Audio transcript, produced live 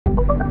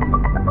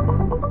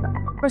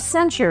For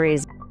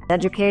centuries,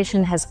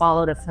 education has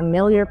followed a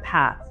familiar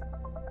path.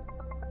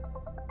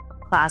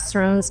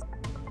 Classrooms,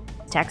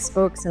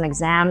 textbooks, and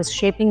exams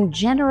shaping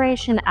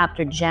generation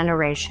after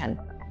generation.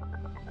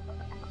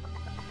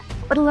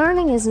 But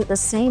learning isn't the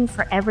same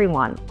for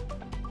everyone.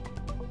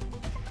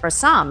 For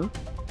some,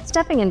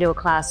 stepping into a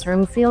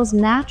classroom feels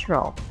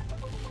natural.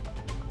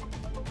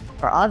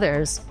 For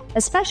others,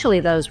 especially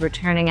those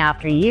returning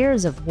after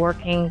years of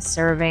working,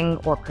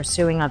 serving, or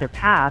pursuing other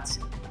paths,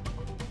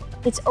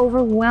 it's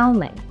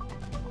overwhelming.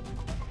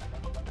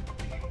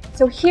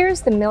 So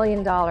here's the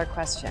million-dollar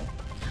question.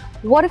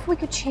 What if we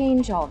could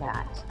change all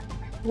that?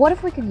 What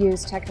if we could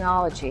use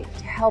technology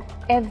to help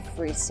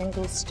every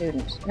single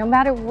student, no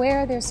matter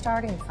where they're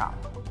starting from?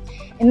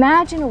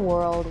 Imagine a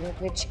world in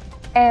which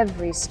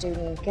every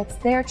student gets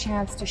their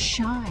chance to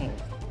shine,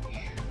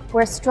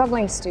 where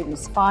struggling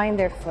students find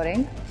their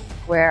footing,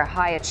 where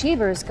high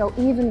achievers go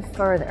even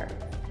further.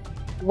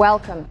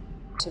 Welcome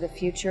to the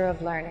future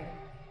of learning.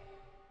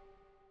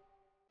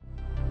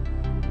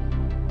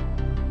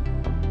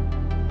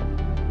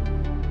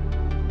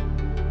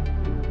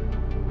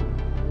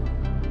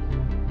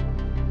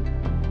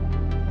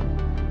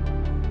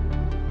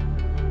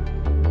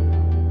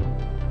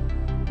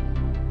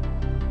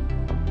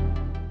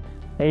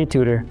 Hey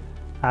Tutor,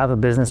 I have a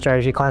business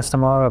strategy class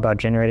tomorrow about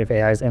generative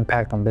AI's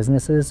impact on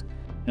businesses.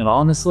 And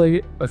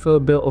honestly, I feel a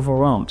bit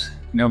overwhelmed. Can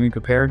you help me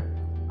prepared?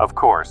 Of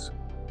course.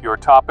 Your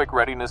topic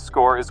readiness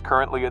score is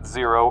currently at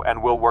 0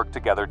 and we'll work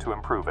together to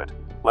improve it.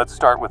 Let's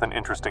start with an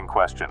interesting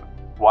question.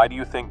 Why do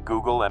you think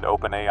Google and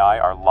OpenAI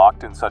are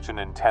locked in such an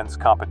intense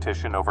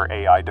competition over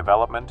AI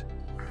development?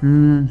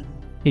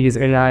 Because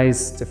AI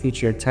is the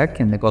future of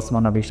tech and they both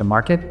want to reach the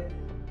market.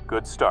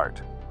 Good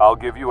start. I'll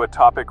give you a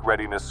topic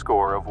readiness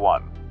score of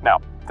 1. Now,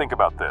 think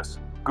about this.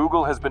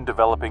 Google has been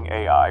developing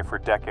AI for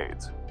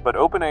decades, but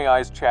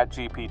OpenAI's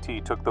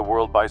ChatGPT took the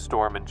world by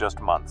storm in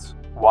just months.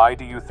 Why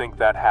do you think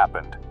that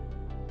happened?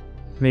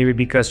 Maybe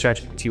because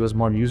ChatGPT was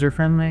more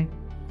user-friendly,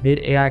 made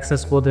AI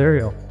accessible to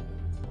everyone,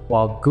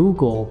 while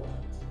Google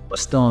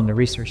was still in the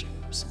research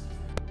phase.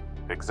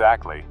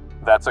 Exactly.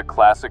 That's a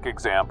classic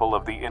example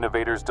of the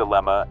innovator's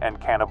dilemma and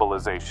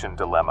cannibalization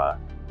dilemma.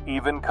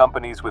 Even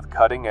companies with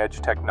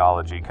cutting-edge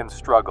technology can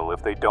struggle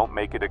if they don't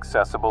make it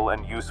accessible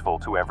and useful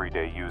to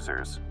everyday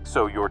users.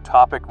 So your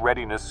topic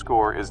readiness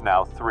score is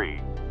now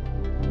 3.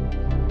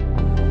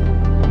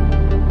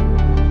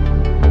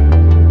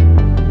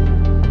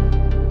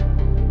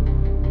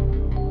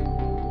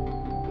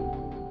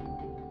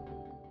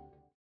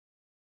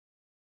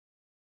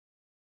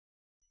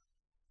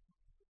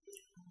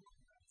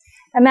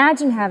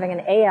 Imagine having an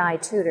AI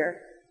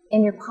tutor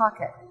in your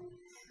pocket,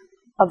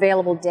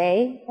 available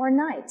day or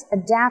night,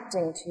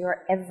 adapting to your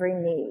every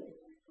need.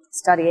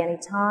 Study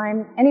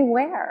anytime,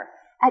 anywhere,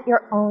 at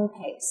your own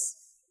pace.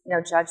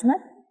 No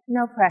judgment,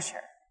 no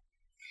pressure.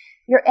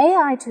 Your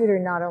AI tutor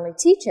not only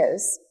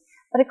teaches,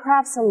 but it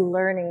crafts a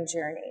learning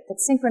journey that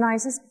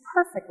synchronizes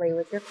perfectly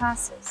with your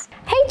classes.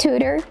 Hey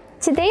Tutor!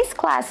 Today's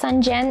class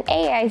on Gen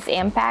AI's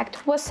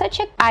impact was such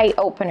an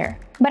eye-opener,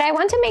 but I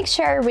want to make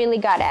sure I really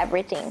got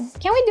everything.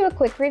 Can we do a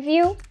quick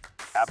review?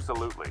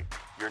 Absolutely.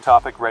 Your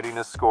topic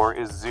readiness score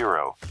is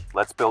 0.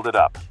 Let's build it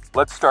up.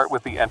 Let's start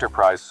with the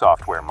enterprise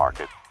software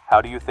market.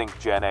 How do you think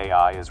Gen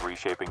AI is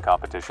reshaping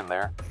competition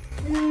there?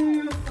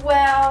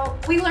 Well,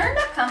 we learned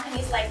that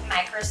companies like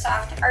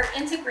Microsoft are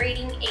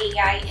integrating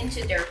AI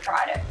into their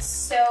products,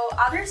 so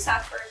other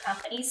software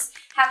companies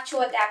have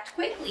to adapt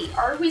quickly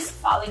or risk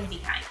falling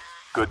behind.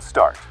 Good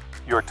start.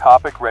 Your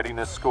topic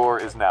readiness score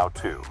is now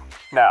 2.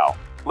 Now,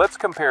 let's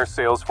compare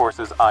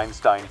Salesforce's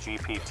Einstein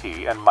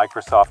GPT and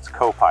Microsoft's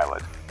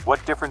Copilot.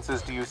 What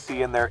differences do you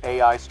see in their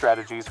AI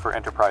strategies for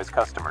enterprise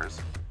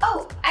customers?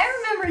 Oh, I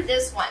remember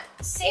this one.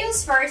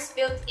 Salesforce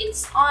built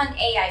its own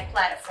AI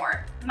platform.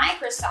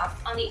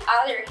 Microsoft, on the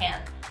other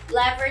hand,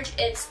 leveraged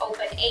its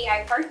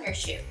OpenAI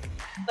partnership.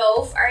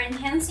 Both are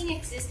enhancing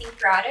existing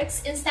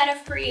products instead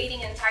of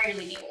creating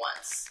entirely new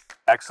ones.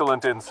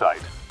 Excellent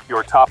insight.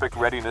 Your topic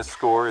readiness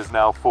score is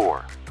now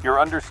 4.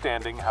 You're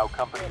understanding how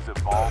companies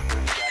evolve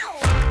their strategies.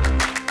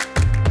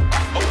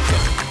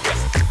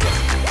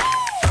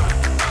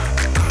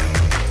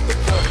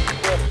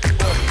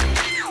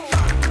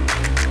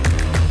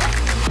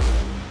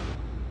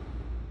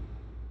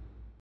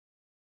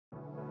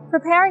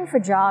 Preparing for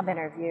job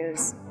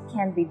interviews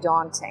can be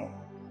daunting.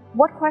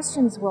 What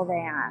questions will they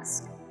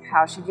ask?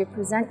 How should you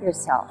present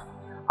yourself?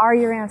 Are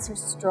your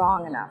answers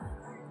strong enough?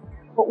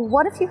 But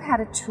what if you had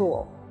a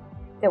tool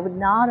that would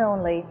not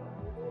only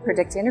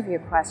predict interview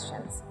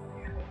questions,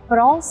 but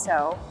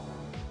also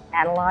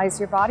analyze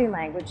your body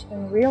language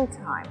in real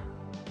time?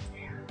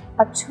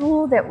 A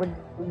tool that would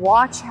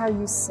watch how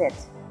you sit,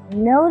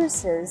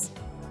 notices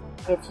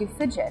if you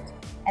fidget,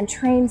 and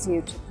trains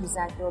you to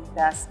present your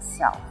best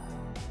self.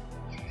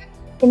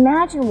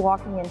 Imagine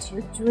walking into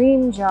your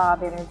dream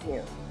job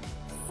interview,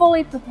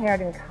 fully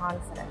prepared and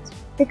confident,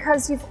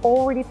 because you've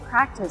already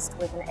practiced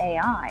with an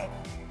AI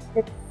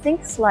that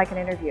thinks like an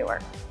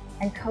interviewer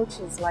and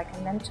coaches like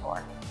a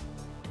mentor.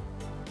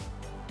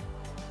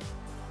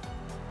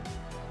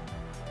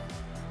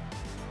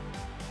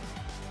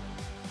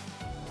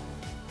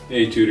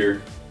 Hey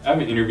Tutor, I have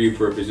an interview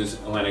for a business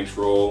analytics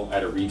role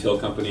at a retail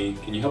company.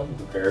 Can you help me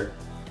prepare?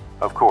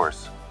 Of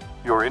course.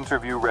 Your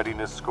interview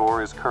readiness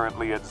score is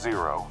currently at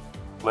 0.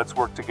 Let's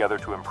work together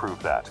to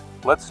improve that.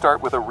 Let's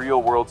start with a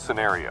real-world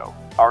scenario.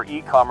 Our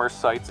e-commerce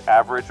site's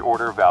average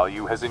order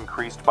value has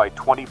increased by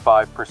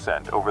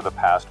 25% over the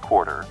past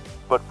quarter,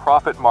 but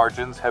profit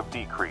margins have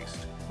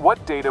decreased.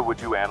 What data would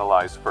you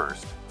analyze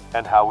first?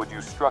 And how would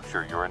you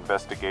structure your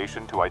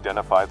investigation to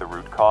identify the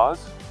root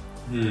cause?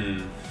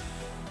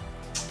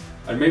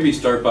 I'd maybe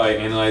start by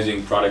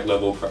analyzing product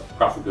level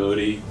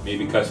profitability.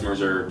 Maybe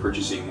customers are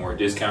purchasing more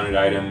discounted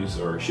items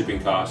or shipping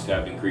costs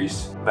have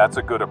increased. That's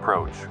a good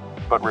approach.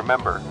 But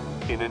remember,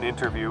 in an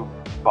interview,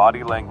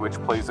 body language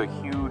plays a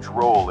huge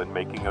role in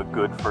making a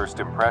good first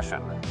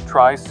impression.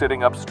 Try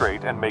sitting up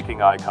straight and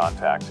making eye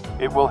contact.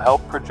 It will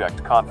help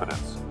project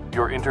confidence.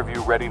 Your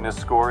interview readiness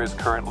score is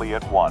currently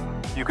at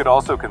 1. You could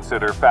also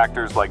consider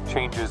factors like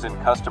changes in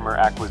customer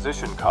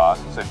acquisition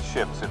costs and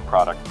shifts in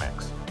product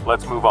mix.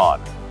 Let's move on.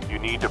 You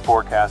need to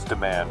forecast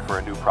demand for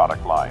a new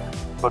product line,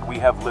 but we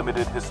have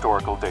limited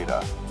historical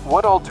data.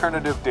 What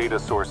alternative data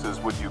sources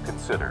would you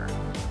consider?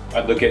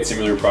 I'd look at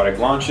similar product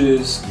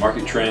launches,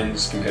 market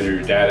trends,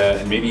 competitor data,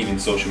 and maybe even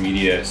social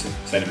media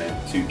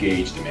sentiment to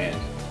gauge demand.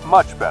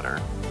 Much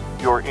better.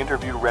 Your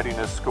interview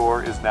readiness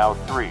score is now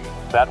 3.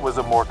 That was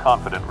a more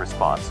confident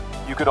response.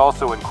 You could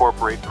also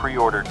incorporate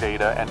pre-order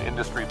data and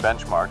industry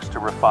benchmarks to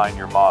refine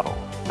your model.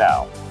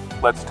 Now,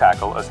 let's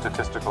tackle a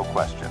statistical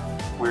question.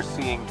 We're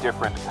seeing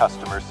different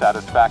customer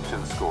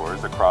satisfaction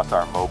scores across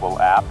our mobile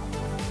app,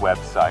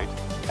 website,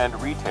 and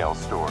retail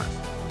stores.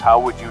 How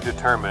would you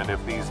determine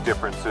if these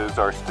differences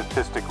are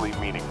statistically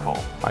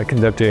meaningful? I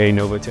conducted a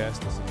ANOVA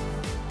test.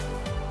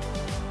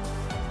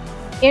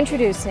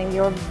 Introducing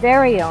your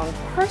very own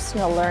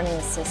personal learning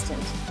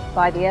assistant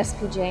by the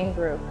SP Jain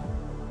Group.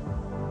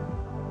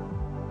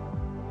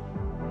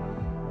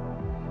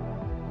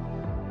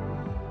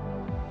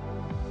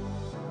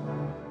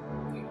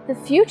 The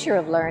future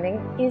of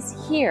learning is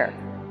here.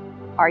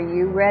 Are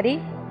you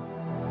ready?